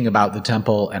thinking about the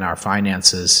temple and our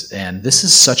finances, and this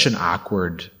is such an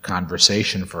awkward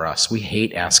conversation for us. We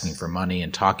hate asking for money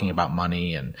and talking about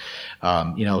money, and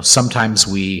sometimes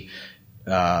we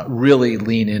really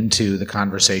lean into the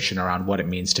conversation around what it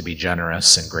means to be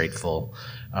generous and grateful.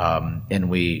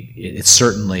 It's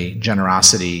certainly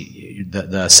generosity,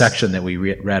 the section that we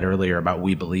read earlier about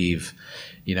we believe,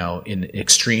 in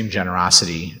extreme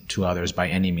generosity to others by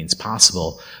any means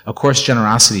possible. Of course,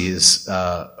 generosity is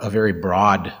a very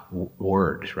broad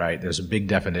word, right? There's a big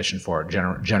definition for it.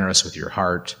 Generous with your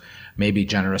heart, maybe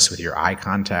generous with your eye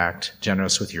contact,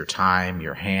 generous with your time,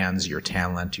 your hands, your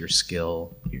talent, your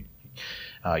skill,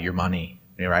 your money,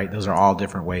 right? Those are all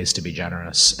different ways to be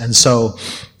generous. And so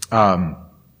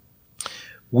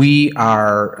we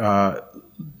are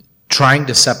trying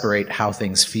to separate how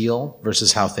things feel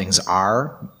versus how things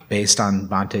are based on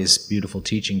Bhante's beautiful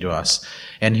teaching to us.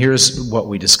 And here's what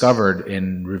we discovered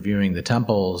in reviewing the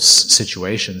temple's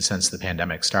situation since the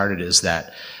pandemic started, is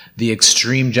that the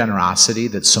extreme generosity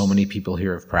that so many people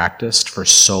here have practiced for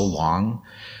so long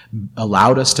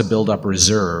allowed us to build up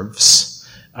reserves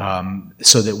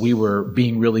so that we were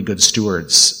being really good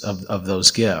stewards of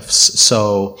those gifts.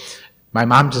 So my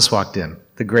mom just walked in,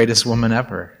 the greatest woman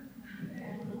ever.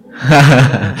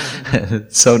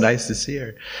 It's so nice to see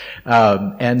her.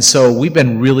 And so we've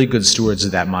been really good stewards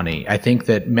of that money. I think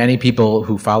that many people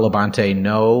who follow Bhante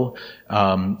know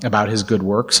about his good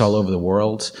works all over the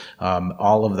world,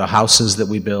 all of the houses that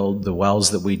we build, the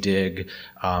wells that we dig,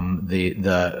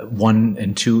 the $1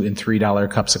 and $2 and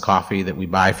 $3 cups of coffee that we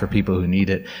buy for people who need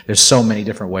it. There's so many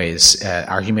different ways.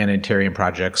 Our humanitarian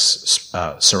projects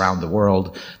surround the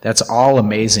world. That's all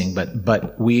amazing,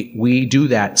 but we do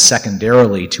that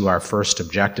secondarily to our first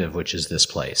objective, which is this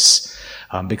place.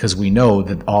 Because we know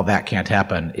that all that can't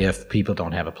happen if people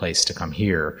don't have a place to come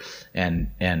here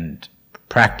and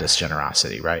practice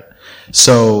generosity, right?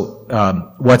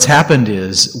 So what's happened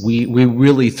is we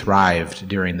really thrived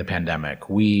during the pandemic.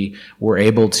 We were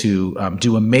able to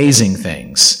do amazing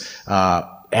things.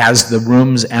 As the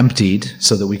rooms emptied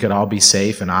so that we could all be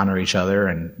safe and honor each other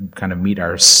and kind of meet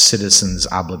our citizens'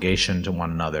 obligation to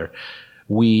one another,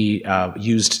 we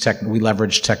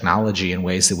leveraged technology in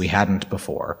ways that we hadn't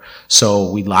before.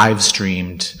 So we live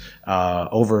streamed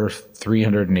over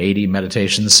 380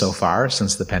 meditations so far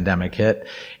since the pandemic hit.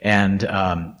 And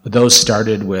those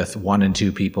started with 1 and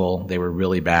 2 people. They were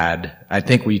really bad. I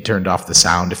think we turned off the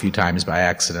sound a few times by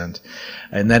accident.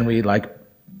 And then we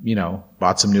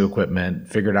bought some new equipment,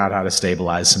 figured out how to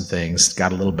stabilize some things,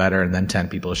 got a little better, and then 10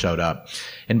 people showed up.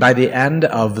 And by the end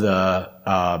of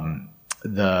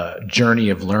the journey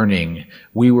of learning,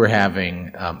 we were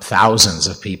having thousands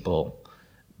of people.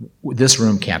 This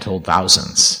room can't hold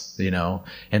thousands.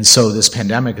 And so this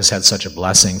pandemic has had such a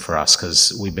blessing for us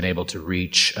because we've been able to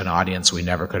reach an audience we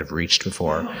never could have reached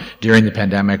before. During the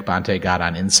pandemic, Bhante got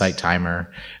on Insight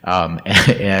Timer,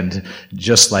 and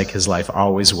just like his life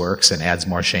always works and adds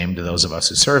more shame to those of us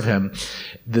who serve him,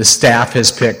 the staff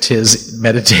has picked his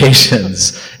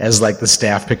meditations as like the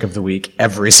staff pick of the week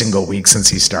every single week since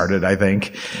he started, I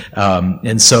think.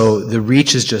 And so the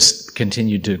reach has just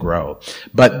continued to grow.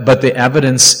 But the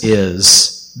evidence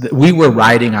is that we were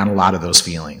riding on a lot of those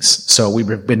feelings. So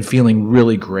we've been feeling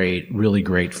really great, really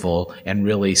grateful, and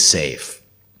really safe.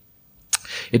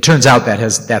 It turns out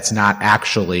that's not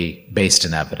actually based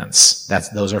in evidence.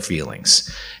 Those are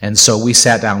feelings. And so we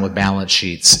sat down with balance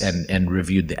sheets and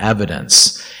reviewed the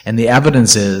evidence. And the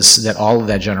evidence is that all of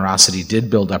that generosity did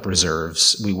build up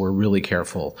reserves. We were really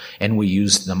careful, and we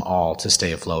used them all to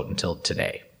stay afloat until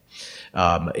today.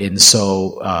 And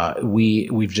so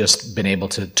we've just been able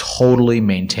to totally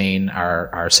maintain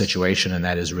our situation, and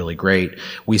that is really great.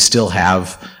 We still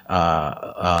have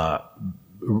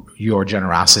your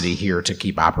generosity here to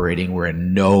keep operating. We're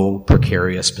in no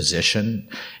precarious position.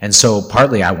 And so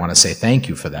partly I want to say thank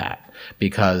you for that,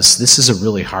 because this is a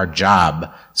really hard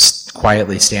job,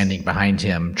 quietly standing behind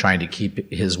him, trying to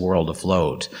keep his world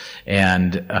afloat.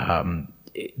 And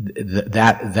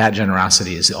that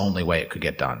generosity is the only way it could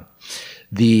get done.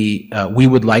 We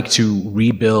would like to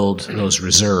rebuild those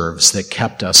reserves that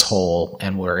kept us whole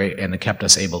and kept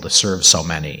us able to serve so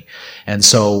many. And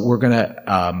so we're going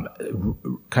to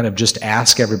kind of just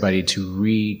ask everybody to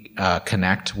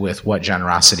reconnect with what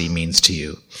generosity means to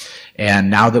you. And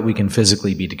now that we can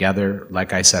physically be together,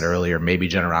 like I said earlier, maybe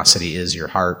generosity is your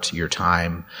heart, your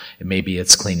time. Maybe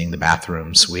it's cleaning the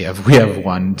bathrooms. We have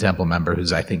one temple member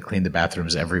who's, I think, cleaned the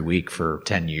bathrooms every week for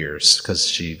 10 years because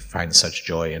she finds such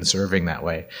joy in serving that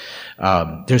way.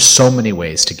 There's so many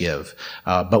ways to give,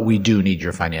 but we do need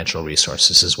your financial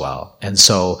resources as well. And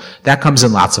so that comes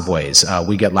in lots of ways.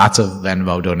 We get lots of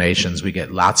Venmo donations. We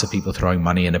get lots of people throwing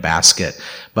money in a basket.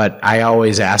 But I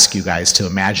always ask you guys to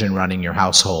imagine running your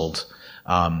household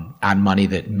on money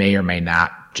that may or may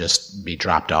not just be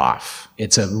dropped off.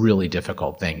 It's a really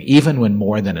difficult thing. Even when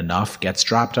more than enough gets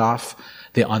dropped off,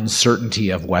 the uncertainty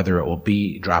of whether it will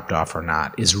be dropped off or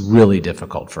not is really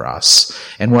difficult for us.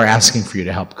 And we're asking for you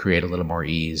to help create a little more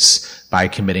ease by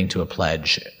committing to a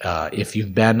pledge. If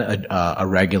you've been a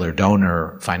regular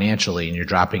donor financially and you're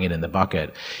dropping it in the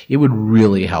bucket, it would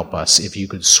really help us if you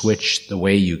could switch the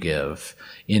way you give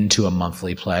into a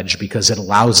monthly pledge, because it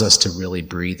allows us to really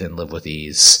breathe and live with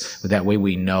ease. That way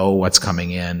we know what's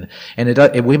coming in,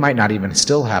 and we might not even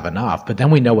still have enough, but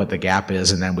then we know what the gap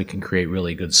is, and then we can create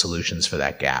really good solutions for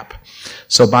that gap.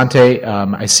 So Bhante,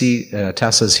 I see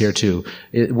Tessa's here too.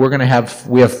 We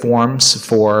have forms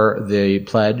for the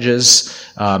pledges,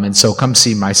 and so come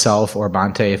see myself or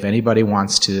Bhante if anybody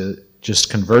wants to just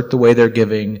convert the way they're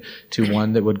giving to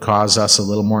one that would cause us a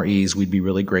little more ease. We'd be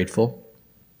really grateful.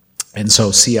 And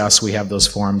so see us, we have those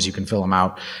forms, you can fill them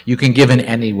out. You can give in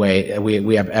any way.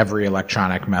 We have every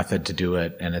electronic method to do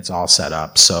it, and it's all set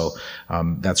up. So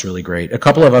that's really great. A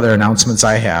couple of other announcements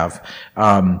I have.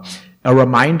 A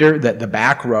reminder that the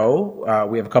back row,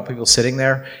 we have a couple people sitting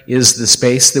there, is the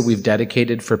space that we've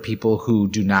dedicated for people who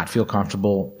do not feel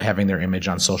comfortable having their image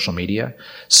on social media.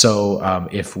 So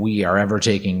if we are ever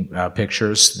taking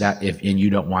pictures, and you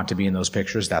don't want to be in those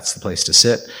pictures, that's the place to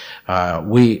sit.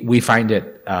 We find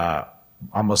it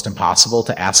almost impossible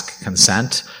to ask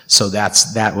consent, so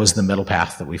that was the middle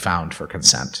path that we found for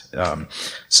consent.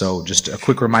 So just a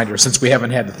quick reminder, since we haven't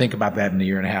had to think about that in a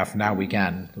year and a half, now we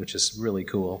can, which is really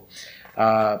cool.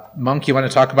 Monk, you want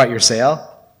to talk about your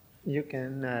sale? You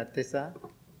can, Tessa,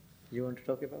 you want to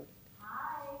talk about it?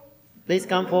 Hi. Please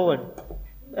come forward.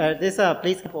 Tessa,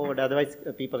 please come forward, otherwise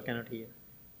people cannot hear.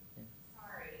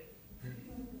 Sorry.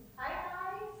 Hi,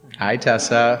 guys. Hi,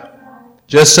 Tessa.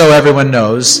 Just so everyone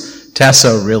knows,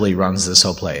 Tessa really runs this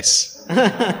whole place. Well, you're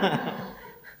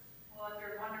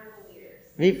wonderful leaders.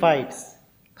 We fight.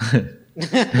 We'll save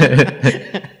that for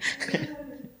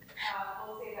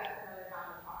another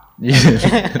time to talk.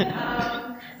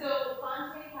 So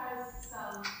Bhante has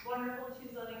some wonderful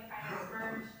Choose Loving Kindness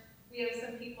merch. We have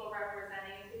some people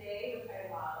representing today, which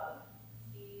I love.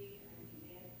 Steve and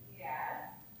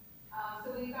yes.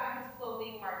 So we've got his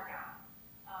clothing marked down.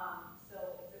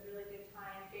 So it's a really good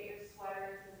time. Get your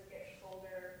sweaters as it gets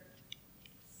colder.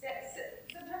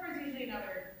 September is usually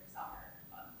another summer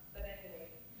month, but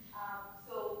anyway.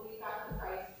 So we've got the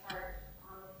price chart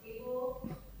on the table.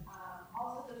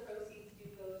 Also, the proceeds do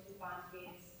go to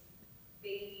Bhante's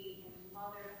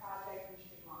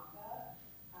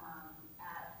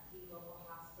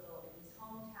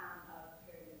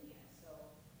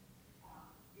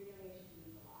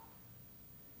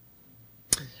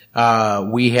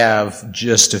We have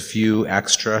just a few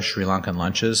extra Sri Lankan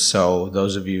lunches. So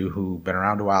those of you who've been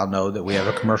around a while know that we have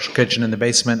a commercial kitchen in the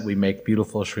basement. We make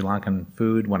beautiful Sri Lankan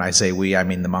food. When I say we, I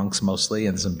mean the monks mostly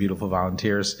and some beautiful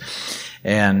volunteers.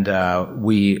 And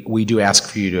we do ask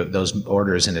for you to those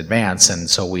orders in advance, and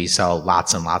so we sell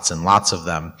lots and lots and lots of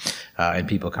them, and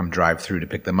people come drive through to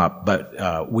pick them up.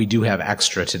 But we do have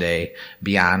extra today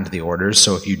beyond the orders.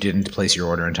 So if you didn't place your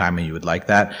order in time and you would like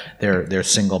that, they're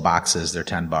single boxes. They're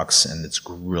 $10, and it's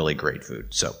really great food.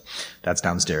 So that's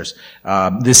downstairs.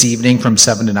 This evening from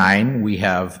 7 to 9, we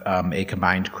have a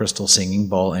combined crystal singing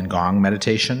bowl and gong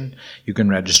meditation. You can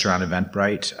register on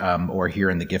Eventbrite or here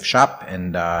in the gift shop,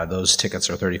 and those tickets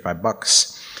are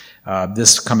 $35.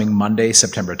 This coming Monday,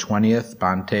 September 20th,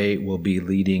 Bhante will be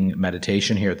leading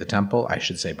meditation here at the temple. I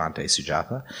should say Bhante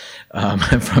Sujatha,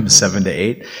 from 7 to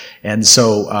 8. And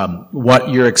so what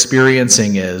you're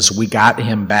experiencing is we got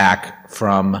him back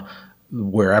from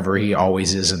wherever he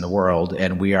always is in the world,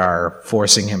 and we are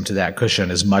forcing him to that cushion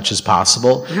as much as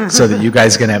possible so that you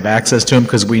guys can have access to him,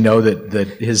 because we know that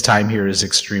his time here is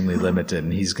extremely limited,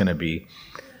 and he's going to be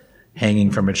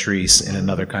hanging from a tree in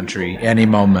another country any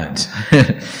moment.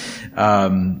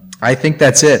 I think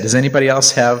that's it. Does anybody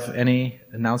else have any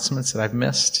announcements that I've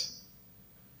missed?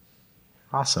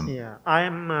 Awesome. Yeah, I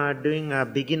am doing a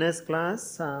beginner's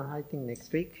class, I think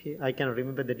next week. I can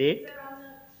remember the date.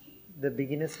 The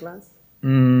beginner's class.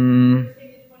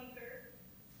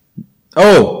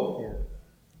 Oh! Yeah.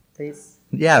 Please.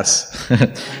 Yes.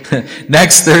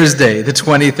 Next Thursday, the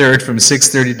 23rd from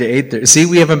 6:30 to 8:30. See,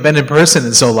 we haven't been in person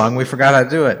in so long, we forgot how to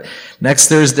do it. Next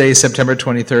Thursday, September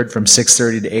 23rd from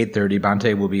 6:30 to 8:30,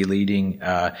 Bhante will be leading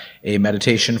a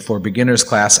meditation for beginners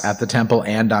class at the temple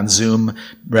and on Zoom.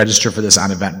 Register for this on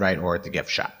Eventbrite or at the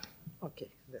gift shop. Okay.